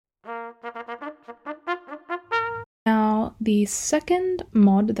The second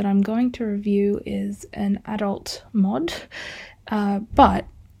mod that I'm going to review is an adult mod, but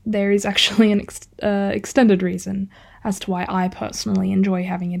there is actually an extended reason as to why I personally enjoy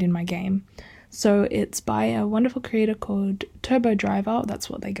having it in my game. So it's by a wonderful creator called Turbo Driver,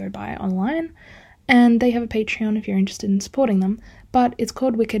 that's what they go by online, and they have a Patreon if you're interested in supporting them, but it's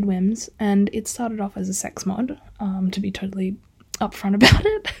called Wicked Whims, and it started off as a sex mod, to be totally upfront about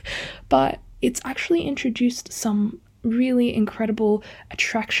it, but it's actually introduced some really incredible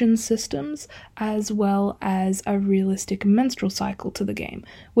attraction systems as well as a realistic menstrual cycle to the game,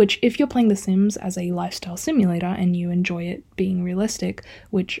 which if you're playing The Sims as a lifestyle simulator and you enjoy it being realistic,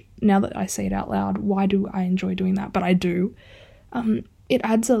 which now that I say it out loud, why do I enjoy doing that? But I do. It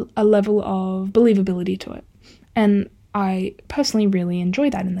adds a level of believability to it, and I personally really enjoy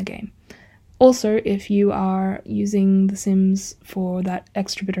that in the game. Also, if you are using The Sims for that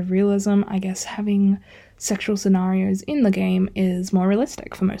extra bit of realism, I guess having sexual scenarios in the game is more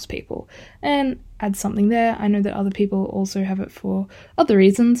realistic for most people, and adds something there. I know that other people also have it for other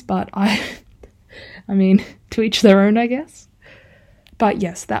reasons, but I mean, to each their own, I guess. But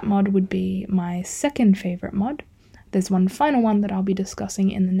yes, that mod would be my second favourite mod. There's one final one that I'll be discussing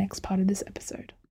in the next part of this episode.